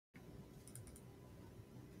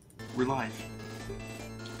we're live.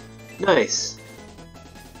 Nice.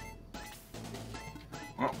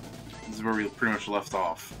 Well, this is where we pretty much left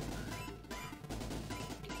off.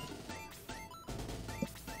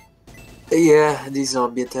 Yeah, the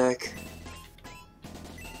zombie attack.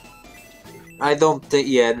 I don't think.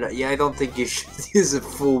 Yeah, I don't think you should use a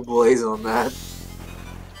full blaze on that.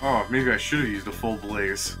 Oh, maybe I should have used a full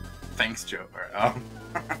blaze. Thanks, Joe.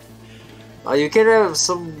 You can have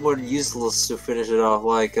someone useless to finish it off,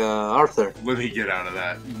 like Arthur. Let me get out of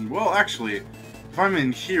that. Well, actually, if I'm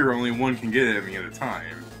in here, only one can get at me at a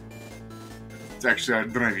time. It's actually,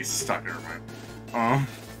 then I'd be stuck. Never mind.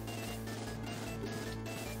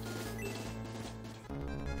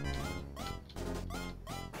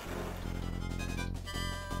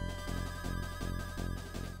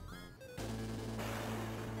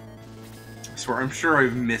 I swear, I'm sure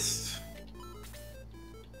I've missed.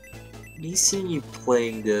 Me seeing you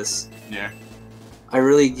playing this, Yeah. I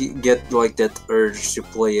really get like that urge to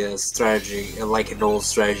play a strategy, like an old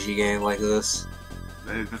strategy game like this.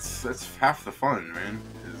 That's half the fun, man.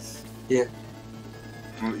 Yeah.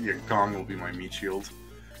 Well, yeah, Gong will be my meat shield.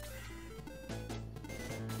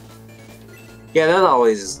 Yeah, that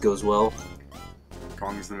always goes well.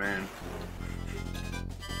 Gong's the man.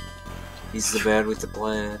 He's the man with the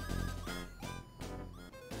plan.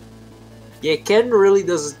 Yeah, Ken really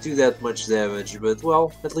doesn't do that much damage, but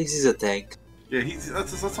well, at least he's a tank. Yeah,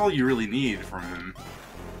 that's all you really need from him.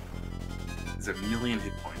 Is a million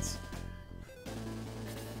hit points.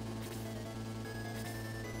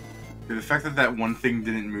 Yeah, the fact that that one thing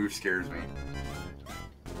didn't move scares me.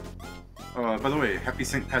 By the way, happy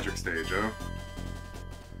St. Patrick's Day, Joe.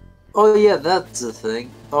 Oh yeah, that's the thing.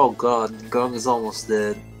 Oh god, Gong is almost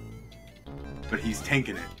dead. But he's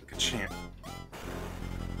tanking it like a champ.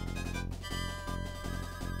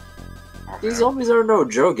 Oh, These man. zombies are no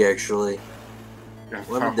joke, actually. Yeah,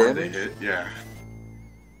 What how a hard they damage. hit, yeah.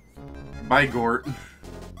 Bye, Gort.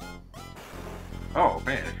 Oh,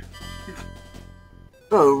 man.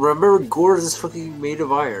 No, remember, Gord is fucking made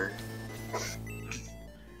of iron.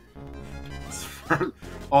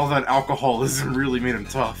 All that alcoholism really made him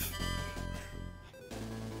tough.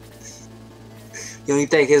 You only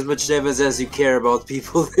take as much damage as you care about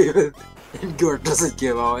people, David. And Gord doesn't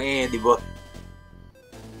give out anybody.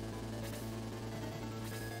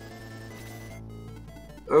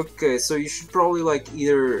 Okay, so you should probably like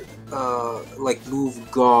either like move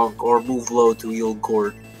Gong or move low to heal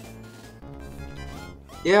Gord.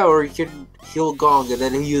 Yeah, or you can heal Gong and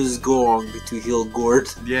then use Gong to heal Gord.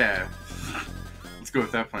 Yeah. Let's go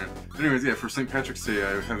with that plan. Anyways, yeah, for St. Patrick's Day,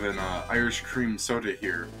 I have an Irish cream soda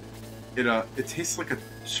here. It tastes like a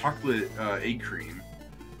chocolate egg cream.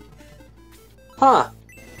 Huh.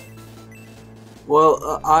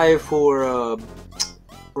 Well, I for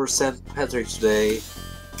St. Patrick's Day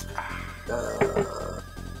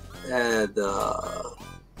and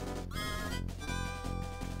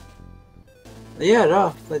yeah,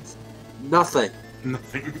 no, that's nothing.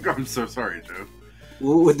 Nothing. I'm so sorry, Joe.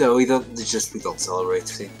 No, we don't celebrate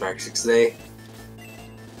St. Patrick's Day.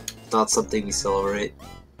 Not something we celebrate.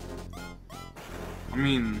 I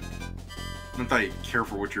mean, not that I care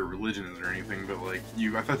for what your religion is or anything, but like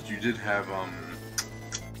I thought you did have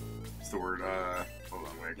what's the word? Hold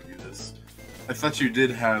on, wait, I can do this. I thought you did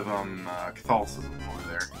have Catholicism over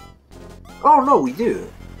there. Oh no, we do.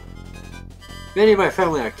 Many of my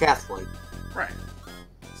family are Catholic. Right.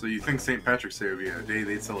 So you think St. Patrick's Day would be a day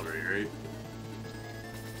they'd celebrate, right?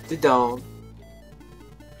 They don't.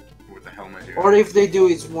 What the hell am I doing? Or if they do,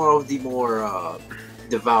 it's more of the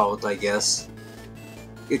devout, I guess.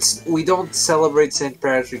 We don't celebrate St.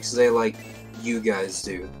 Patrick's Day like you guys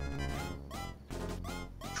do.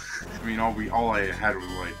 I mean, all I had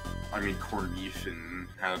was corned beef and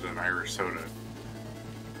had an Irish soda.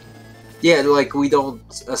 Yeah, like we don't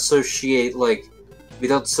associate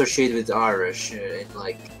with Irish and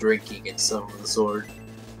like drinking and some of the sort.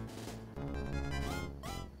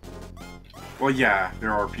 Well, yeah,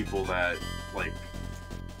 there are people that like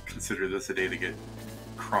consider this a day to get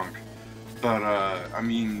crunk, but I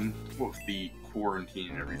mean, with the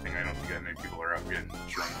quarantine and everything, I don't think that many people are out getting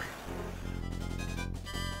drunk.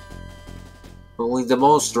 Only the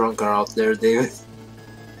most drunk are out there, David.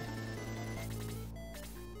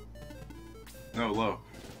 No, Low.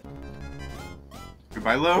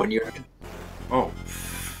 Goodbye, Low? When you're... Oh.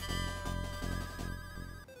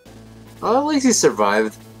 Well, at least he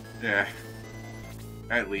survived. Yeah.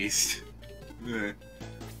 At least. Yeah.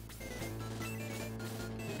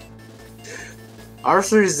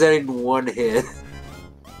 Arthur is dead in one hit.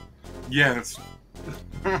 Yeah, that's...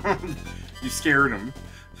 You scared him.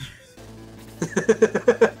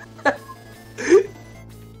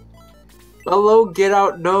 get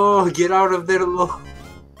out! No, get out of there!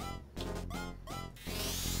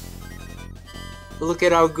 Look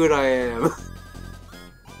at how good I am.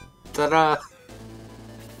 Ta-da!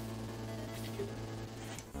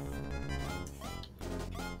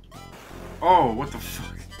 Oh, what the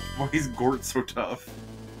fuck? Why is Gort so tough?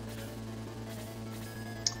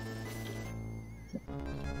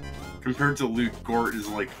 Compared to Luke, Gort is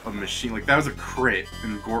like a machine. Like, that was a crit,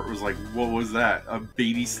 and Gort was like, what was that? A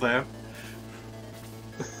baby slap?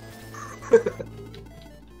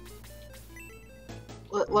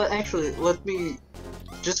 Actually, let me...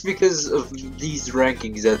 Just because of these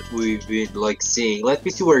rankings that we've been, like, seeing, let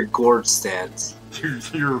me see where Gort stands.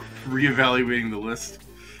 You're reevaluating the list?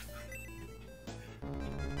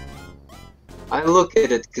 I look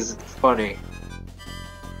at it because it's funny.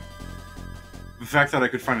 The fact that I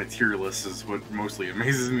could find a tier list is what mostly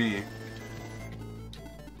amazes me.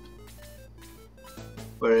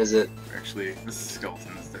 Where is it? Actually, this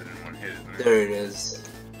skeleton is dead in one hit, isn't it? There it is.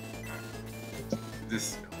 This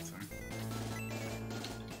skeleton.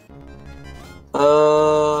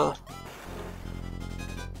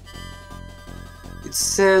 It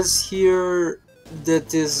says here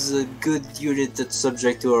that is a good unit that's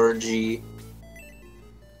subject to RNG.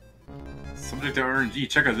 Subject to RNG,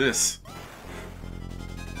 check out this.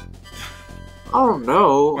 I don't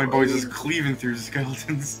know. My boy's just cleaving through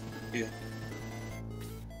skeletons. Yeah.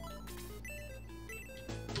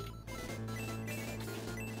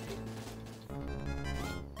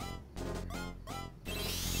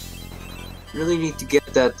 Really need to get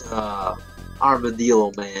that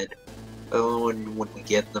armadillo man. When we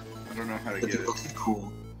get them. I don't know how to That'd get be it. looking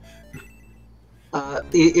cool.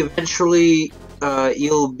 Eventually,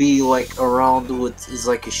 he'll be like around what is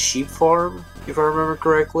like a sheep farm, if I remember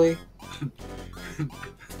correctly.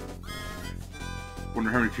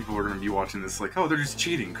 Wonder how many people are going to be watching this like, oh, they're just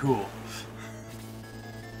cheating, cool.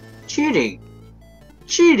 Cheating!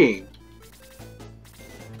 Cheating!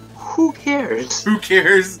 Who cares? Who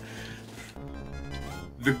cares?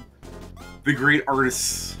 The great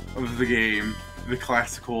artists of the game, the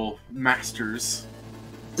classical masters.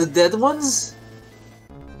 The dead ones?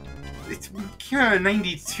 It came out in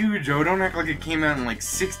 92, Joe. Don't act like it came out in like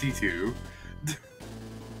 62.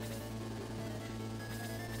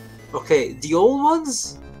 Okay, the old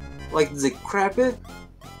ones? Like the Crapit?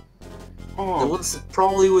 Oh. The ones that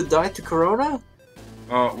probably would die to Corona?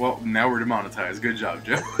 Well, now we're demonetized. Good job,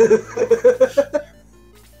 Joe.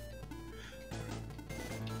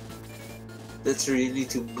 That's true, you need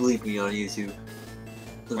to bleep me on YouTube.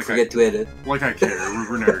 Don't Like forget to edit. Like I care.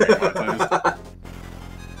 We're never getting monetized.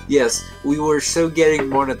 Yes, we were so getting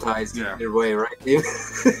monetized Yeah. either way, right, Dave?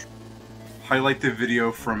 Highlight the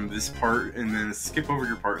video from this part, and then skip over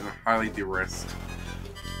your part, and then highlight the rest.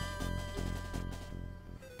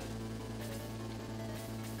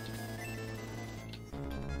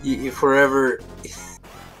 If we're ever...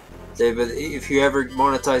 David, if you ever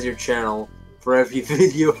monetize your channel, for every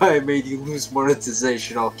video I made you lose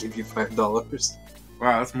monetization, I'll give you $5.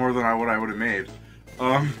 Wow, that's more than what I would have made.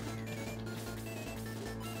 Oh,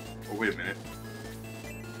 wait a minute.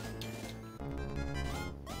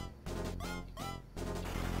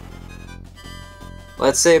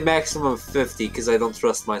 Let's say a maximum of 50, because I don't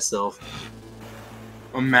trust myself.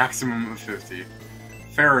 A maximum of 50.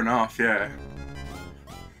 Fair enough, yeah.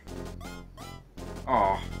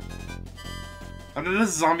 Oh. How did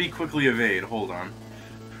this zombie quickly evade? Hold on.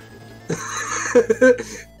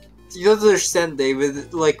 You don't understand,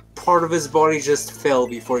 David. Like, part of his body just fell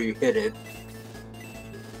before you hit it.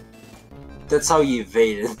 That's how you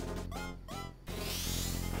evaded.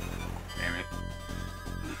 Damn it.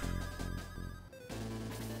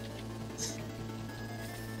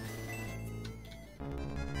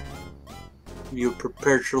 You're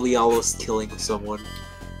perpetually always killing someone.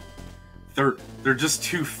 They're just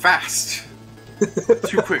too fast.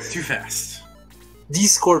 Too quick, too fast.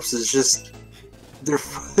 These corpses just... They're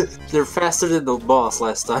faster than the boss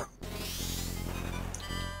last time.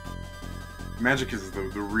 Magic is the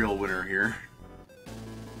real winner here.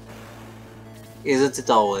 Isn't it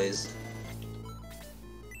always?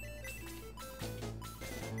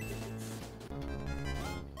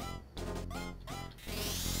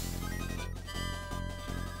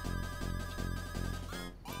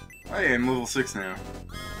 Hey, I'm level 6 now.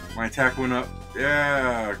 My attack went up.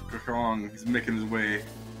 Yeah, Gong, he's making his way.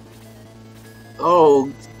 Oh,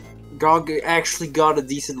 Gog actually got a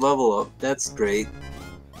decent level up. That's great.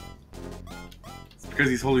 It's because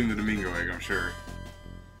he's holding the Domingo egg, I'm sure.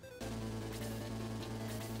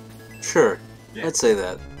 Sure, Yeah. I'd say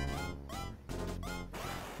that.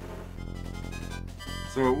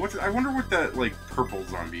 So, I wonder what that, like, purple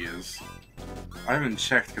zombie is. I haven't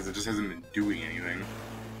checked because it just hasn't been doing anything.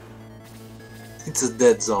 It's a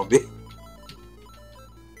dead zombie.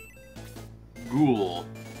 Ghoul.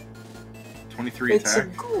 23 It's a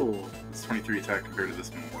attack. ghoul. It's 23 attack compared to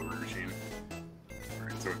this mortar machine.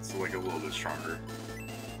 Alright, so it's like a little bit stronger.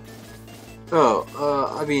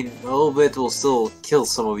 Oh, I mean, a little bit will still kill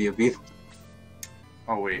some of you people.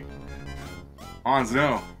 Oh, wait. Hans,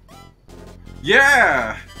 no.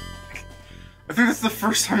 Yeah! I think that's the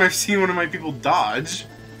first time I've seen one of my people dodge.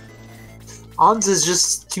 Hans is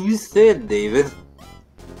just too thin, David.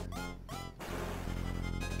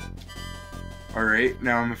 Alright,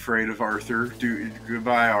 now I'm afraid of Arthur.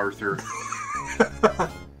 Goodbye, Arthur.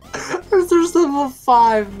 Arthur's level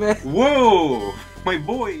 5, man. Whoa! My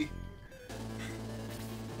boy!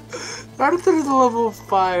 Arthur's level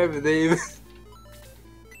 5, David.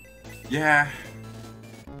 Yeah.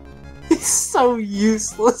 He's so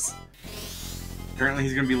useless. Apparently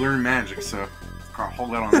he's gonna be learning magic, so I'll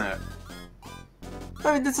hold out on that.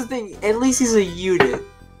 I mean, that's the thing. At least he's a unit.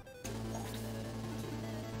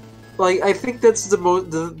 Like, I think that's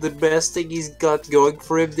the best thing he's got going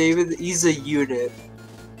for him, David. He's a unit.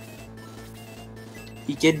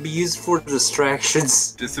 He can be used for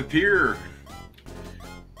distractions. Disappear!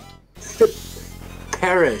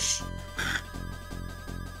 Perish.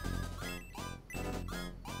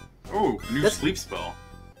 Oh, new sleep spell.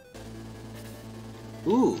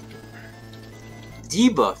 Ooh.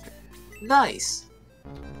 Debuff. Nice.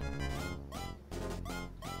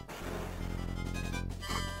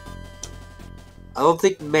 I don't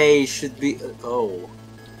think May should be... oh.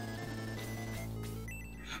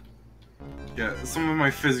 Yeah, some of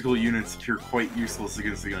my physical units appear quite useless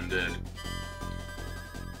against the undead.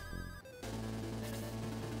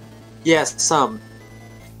 Yes, some.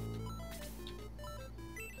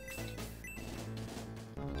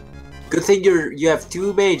 Good thing you have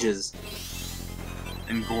 2 mages.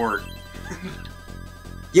 And Gort.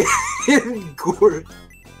 Yeah, Gort.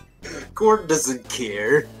 Gort doesn't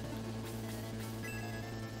care.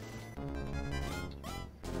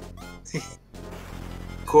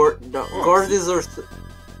 Gort, no, Oh, Gort is our.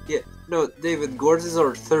 Yeah, no, David. Gort is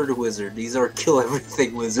our 3rd wizard. He's our kill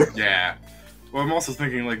everything wizard. Yeah. Well, I'm also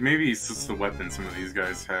thinking, like, maybe it's just the weapon some of these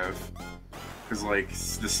guys have. Because, like,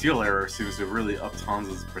 the steel arrow seems to really up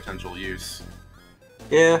Hans's potential use.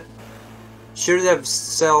 Yeah. Should have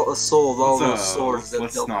sold all those swords that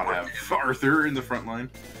Let's dealt not more have damage. Arthur in the front line.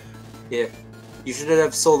 Yeah. You should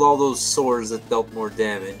have sold all those swords that dealt more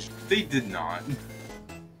damage. They did not.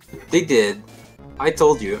 They did. I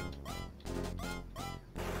told you.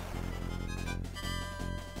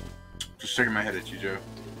 Just shaking my head at you, Joe.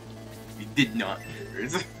 He did not.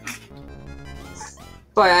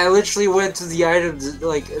 But I literally went to the items,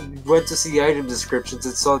 like, went to see the item descriptions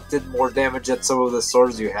and saw it did more damage than some of the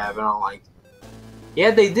swords you have, and I'm like,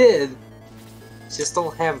 yeah, they did. Just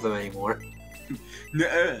don't have them anymore.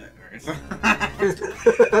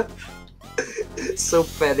 So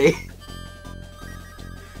petty.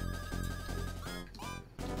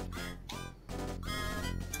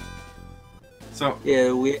 So,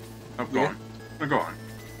 Yeah, we. oh, go Yeah. on. Oh, go on.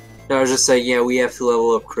 No, I was just saying, yeah, we have to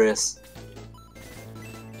level up Chris.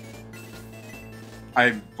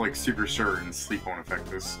 I'm, like, super sure and sleep won't affect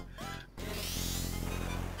this.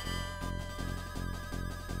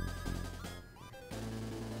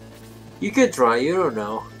 You could try, you don't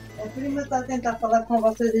know. O primo tá tentando falar com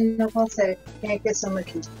vocês e não consegue. Quem é que são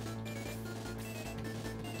aqui?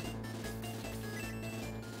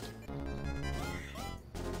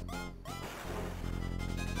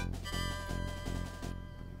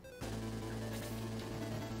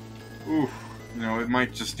 Oof. You know, it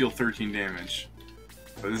might just deal 13 damage.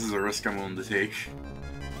 But this is a risk I'm willing to take.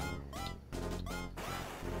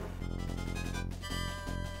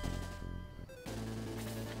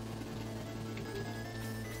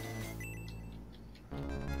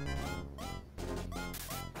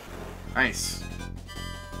 Nice.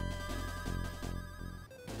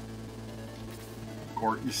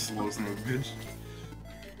 Gort, you slow son of a bitch.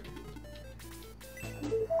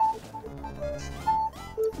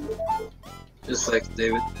 Just like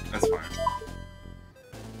David. That's fine.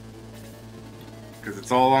 Because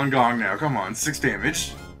it's all on Gong now. Come on, 6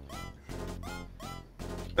 damage.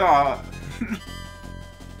 Ah.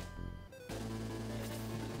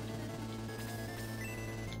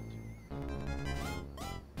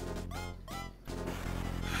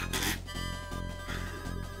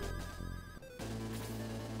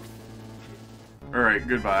 Alright,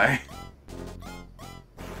 goodbye.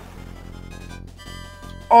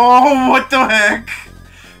 Oh, what the heck?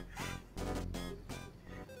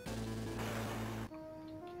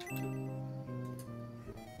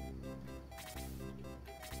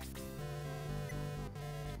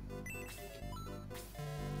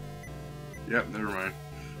 Yep, never mind.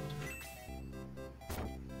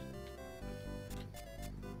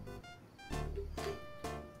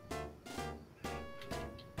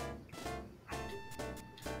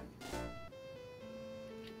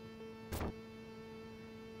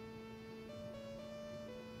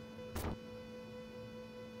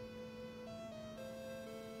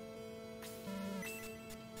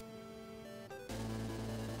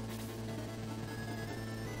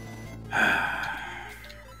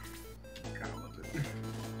 Gotta love it.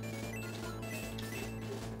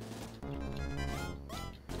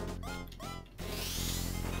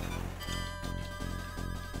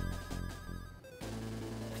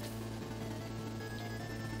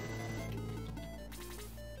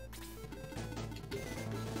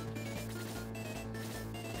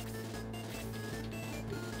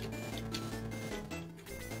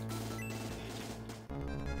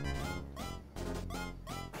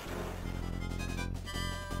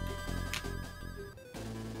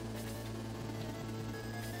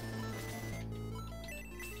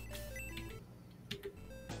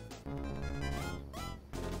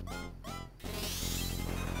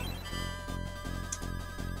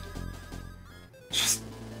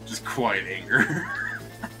 Just quiet anger.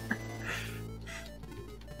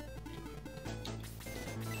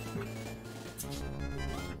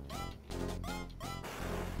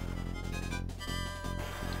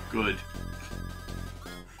 Good.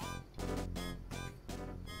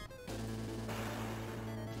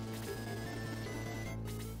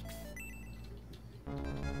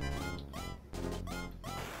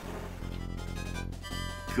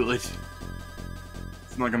 Good.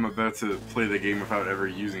 It's not like I'm about to play the game without ever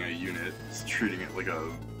using a unit. Just treating it like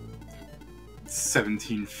a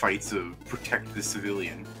 17 fights to protect the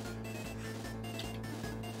civilian.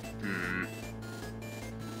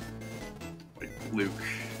 Like Luke.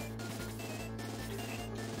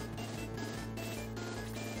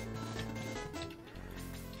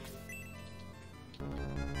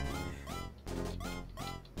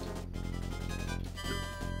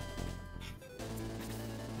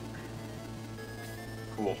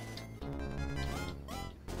 Cool.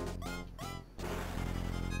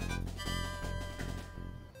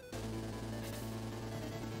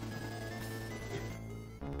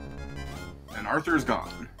 And Arthur's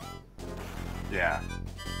gone. Yeah.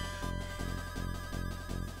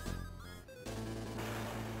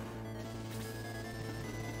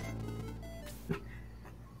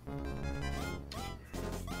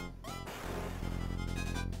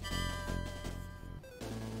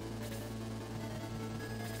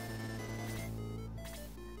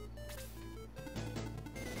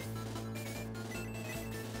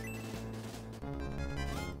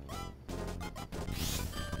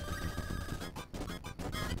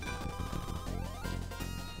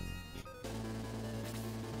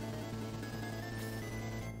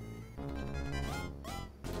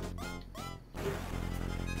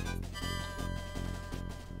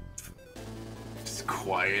 Just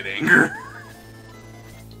quiet anger.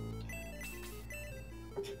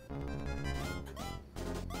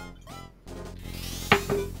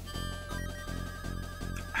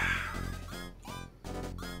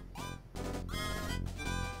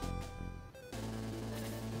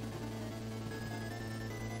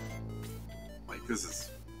 Like, this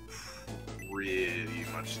is pretty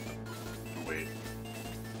much the way.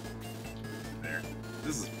 There.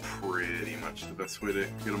 This is pretty much the best way to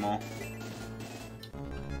get them all.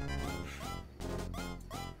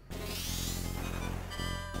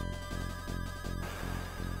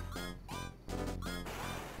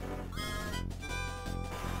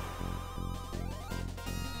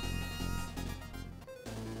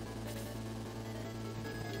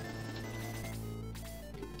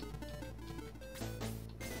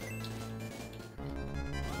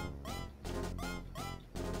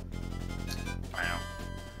 Wow.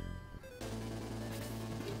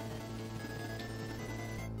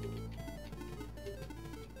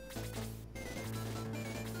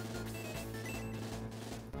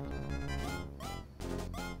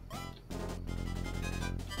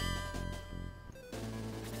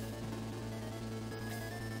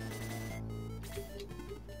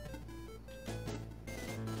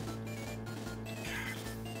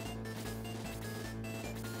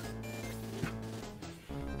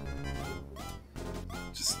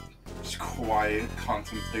 Just quiet,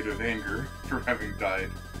 contemplative anger for having died.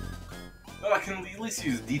 Well, I can at least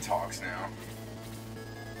use detox now.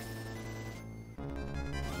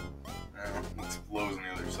 Now, let's blows on the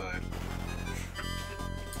other side.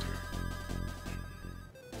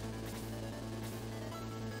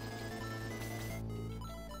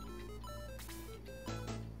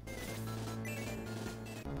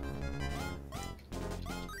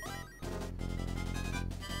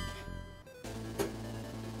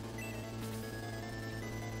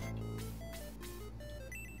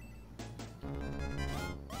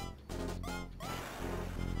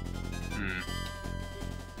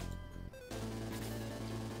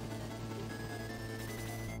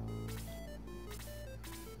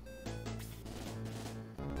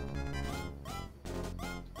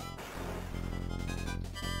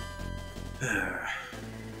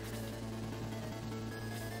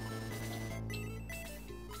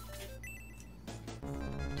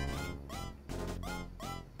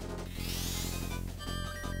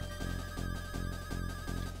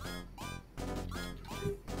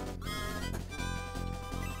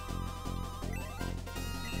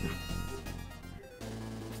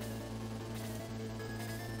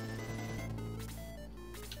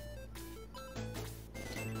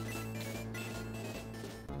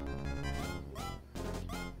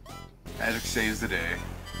 Magic saves the day.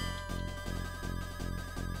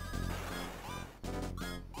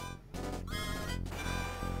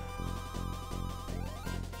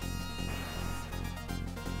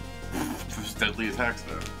 Those deadly attacks,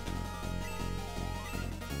 though.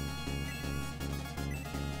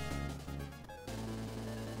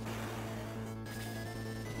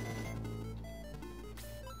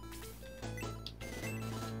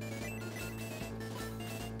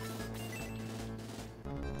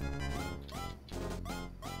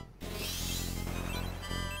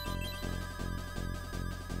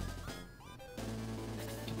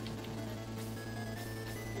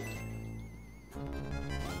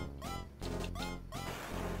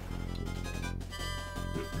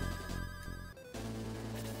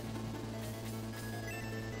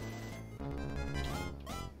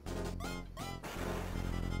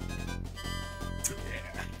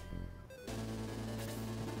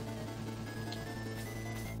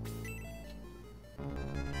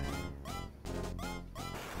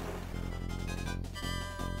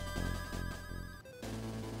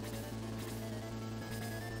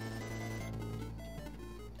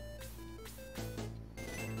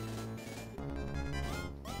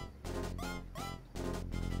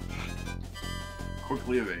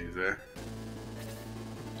 Quickly evades, eh?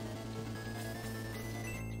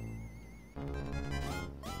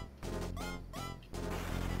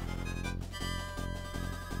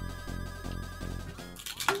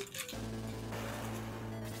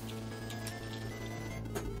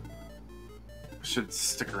 Should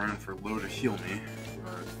stick around for Low to heal me,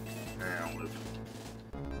 but I'll live.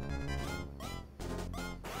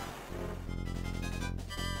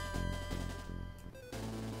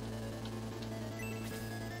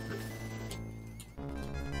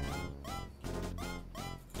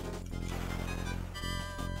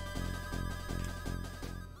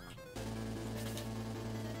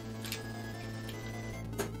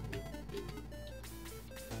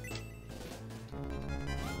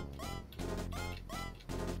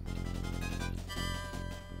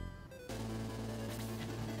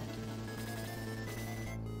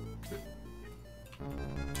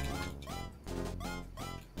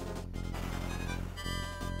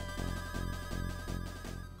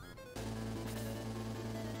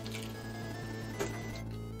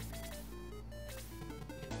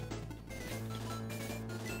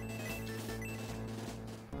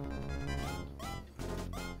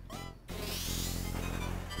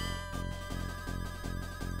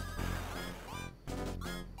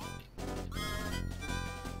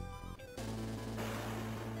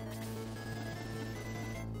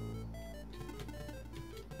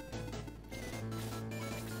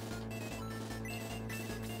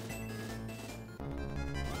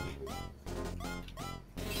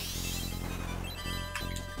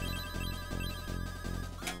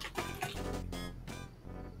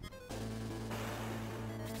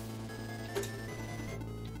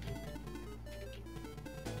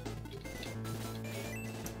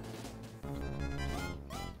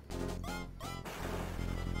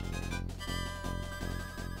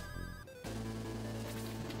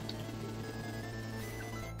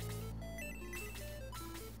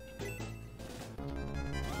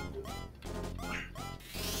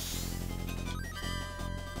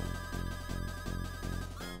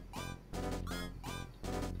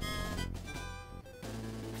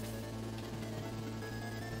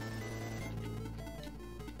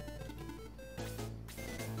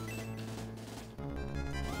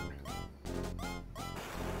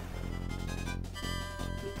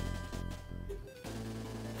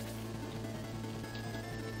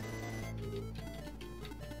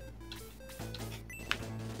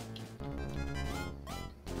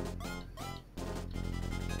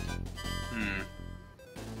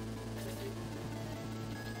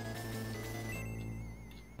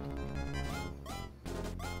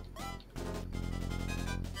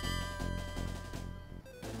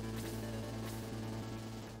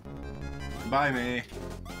 Bye, me.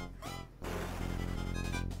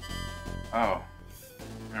 Oh.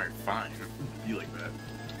 Alright, fine. Be like that.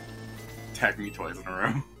 Attack me twice in a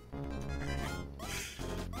row.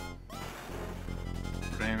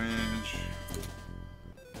 Damage.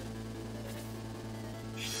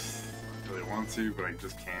 want to, but I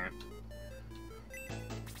just can't.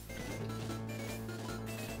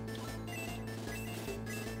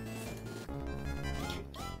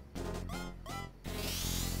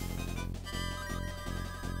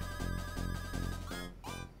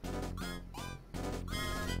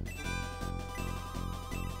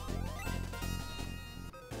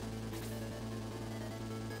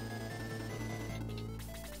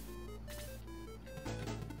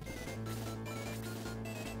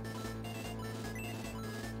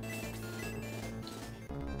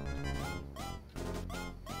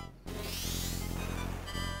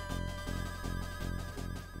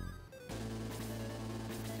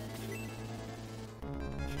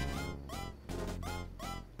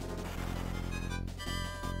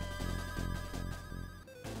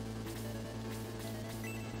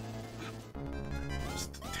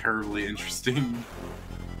 Terribly interesting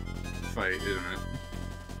fight, isn't it?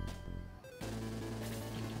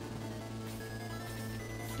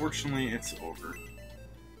 Fortunately, it's over.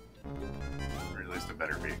 Or at least it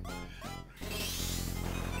better be.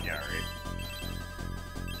 Yeah, right.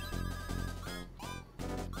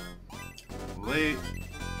 Late.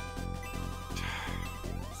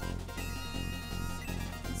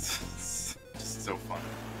 It's just so fun.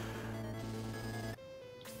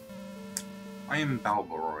 I am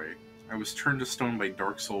Balboroy. I was turned to stone by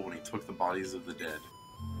Dark Soul when he took the bodies of the dead.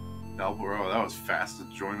 Balboroy, oh, that was fast to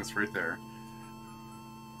join us right there.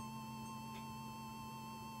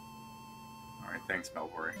 Alright, thanks,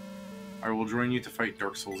 Balboroy. I will join you to fight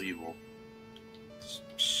Dark Soul's evil. Just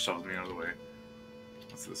shoves me out of the way.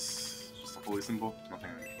 What's this? Just a holy symbol?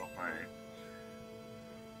 Nothing unusual. Alright.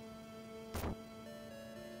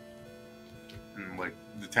 And, like,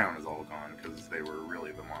 the town is all gone because they were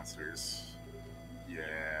really the monsters.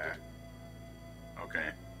 Yeah.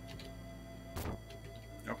 Okay.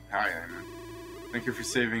 Oh, hi, Iron. Thank you for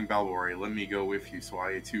saving Balboroy. Let me go with you so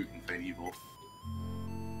I too can fight evil.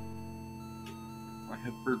 I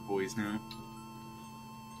have bird boys now.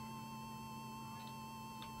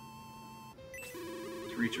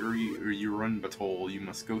 To reach Urun Batol, you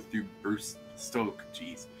must go through Bruce Stoke.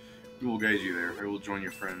 Jeez. We will guide you there. I will join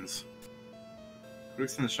your friends.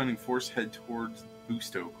 Codex and the Shining Force head towards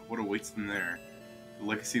Boostoke. What awaits them there? The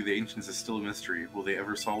legacy of the ancients is still a mystery. Will they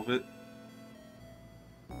ever solve it?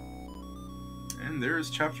 And there is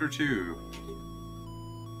chapter 2.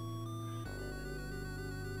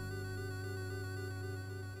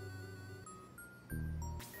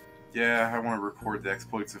 Yeah, I want to record the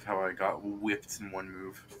exploits of how I got whipped in one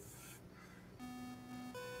move.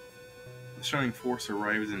 The Shining Force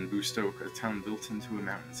arrives in Boostoke, a town built into a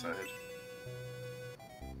mountainside.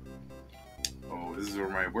 Oh, this is where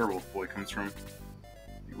my werewolf boy comes from.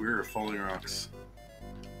 Beware of falling rocks.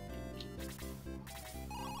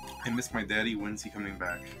 I miss my daddy. When's he coming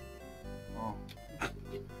back? Oh.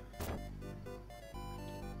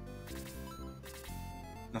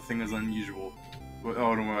 Nothing is unusual.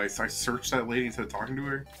 Oh no, I searched that lady instead of talking to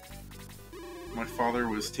her? My father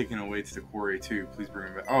was taken away to the quarry too. Please bring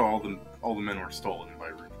him back. Oh, all the men were stolen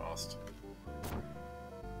by Rutost.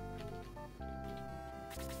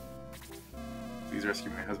 Please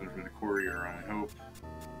rescue my husband from the quarry, our only hope.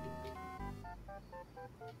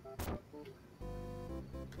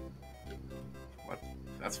 What?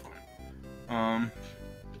 That's fun.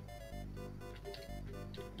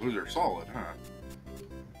 Those are solid, huh?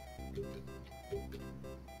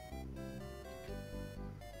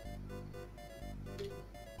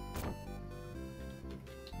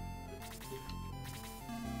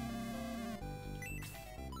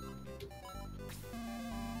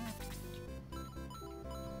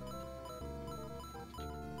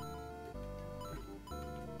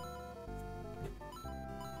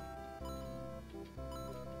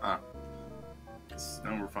 Ah.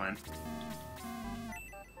 No, we're fine.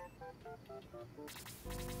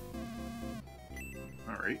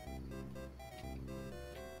 Alright.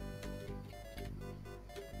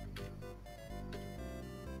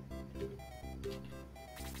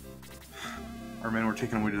 Our men were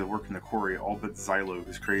taken away to the work in the quarry, all but Xylo,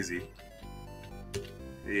 who's crazy.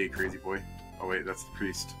 Hey, crazy boy. Oh wait, that's the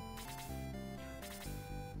priest.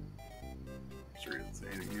 Sure, he doesn't say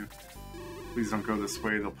anything new. Please don't go this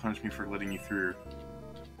way, they'll punish me for letting you through.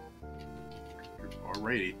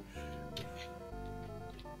 Alrighty.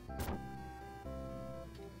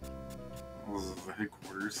 This is the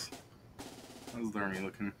headquarters. How's the army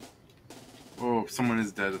looking? Oh, someone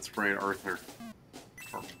is dead, that's right, Arthur.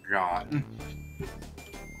 Forgot.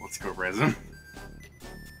 Let's go res him.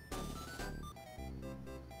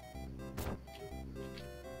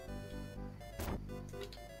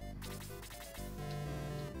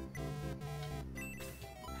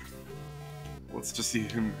 let's just see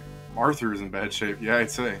him. Arthur is in bad shape. Yeah, I'd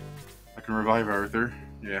say. I can revive Arthur.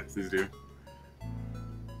 Yeah, please do.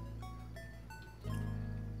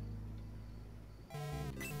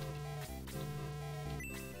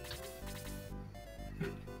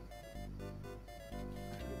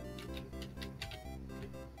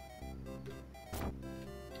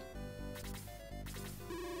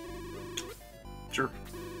 Sure.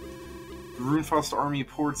 The Runefrost army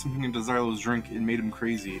poured something into Xylo's drink and made him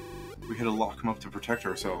crazy. We had to lock him up to protect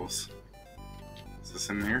ourselves. Is this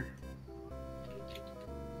in here?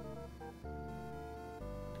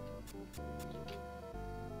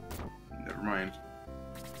 Never mind.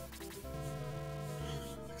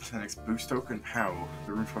 Next, Boostok and Pow.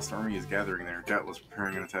 The Runefrost army is gathering there. Doubtless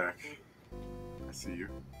preparing an attack. I see you.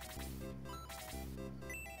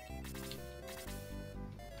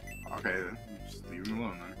 Okay, then. Just leave him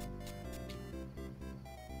alone, then.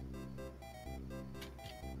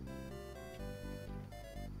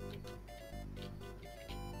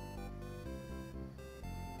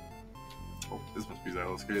 Oh, this must be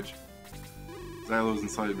Xylo's cage. Xylo's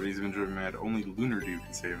inside, but he's been driven mad. Only Lunar Dew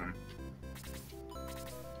can save him.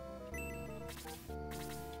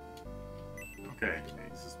 Okay,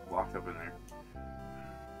 he's just locked up in there.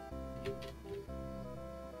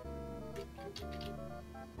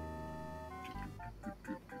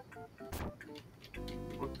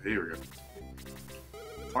 Oh, here we go.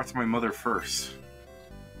 Talk to my mother first.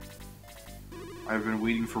 I have been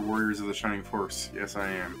waiting for warriors of the Shining Force. Yes,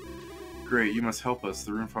 I am. Great, you must help us.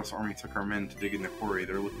 The Runefrost army took our men to dig in the quarry.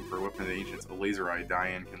 They're looking for a weapon of the ancients, a laser eye.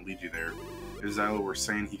 Diane can lead you there. If Xylo were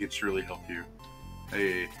sane, he could surely help you.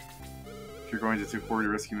 Hey, if you're going to the quarry to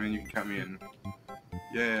rescue men, you can count me in.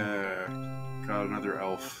 Yeah, got another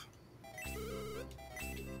elf.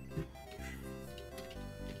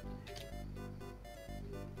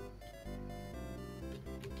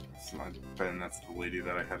 It's not Ben, that's the lady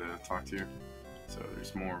that I had to talk to. So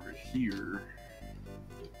there's more over here.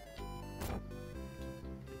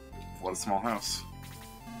 What a small house.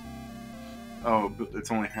 Oh, but it's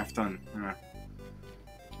only half done. Yeah.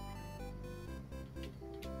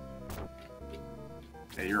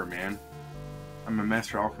 Hey, you're a man. I'm a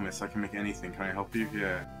master alchemist. I can make anything. Can I help you?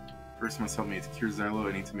 Yeah. First, you must help me to cure Xylo.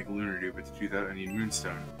 I need to make Lunar Dew, but to do that, I need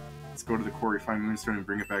Moonstone. Let's go to the quarry, find Moonstone, and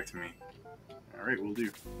bring it back to me. Alright, we'll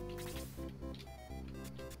do.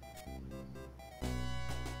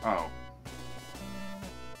 Oh.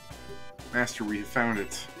 Master, we have found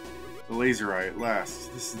it. The laser eye, at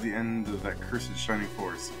last. This is the end of that cursed Shining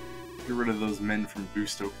Force. Get rid of those men from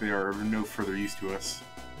Boostok. They are of no further use to us.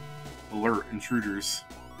 Alert, intruders.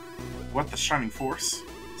 What, the Shining Force?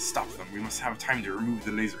 Stop them. We must have time to remove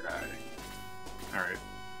the laser eye. Alright.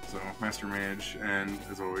 So, Master Mage, and,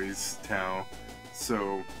 as always, Tao.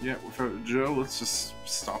 So, yeah, without Joe, let's just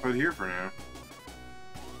stop it here for now.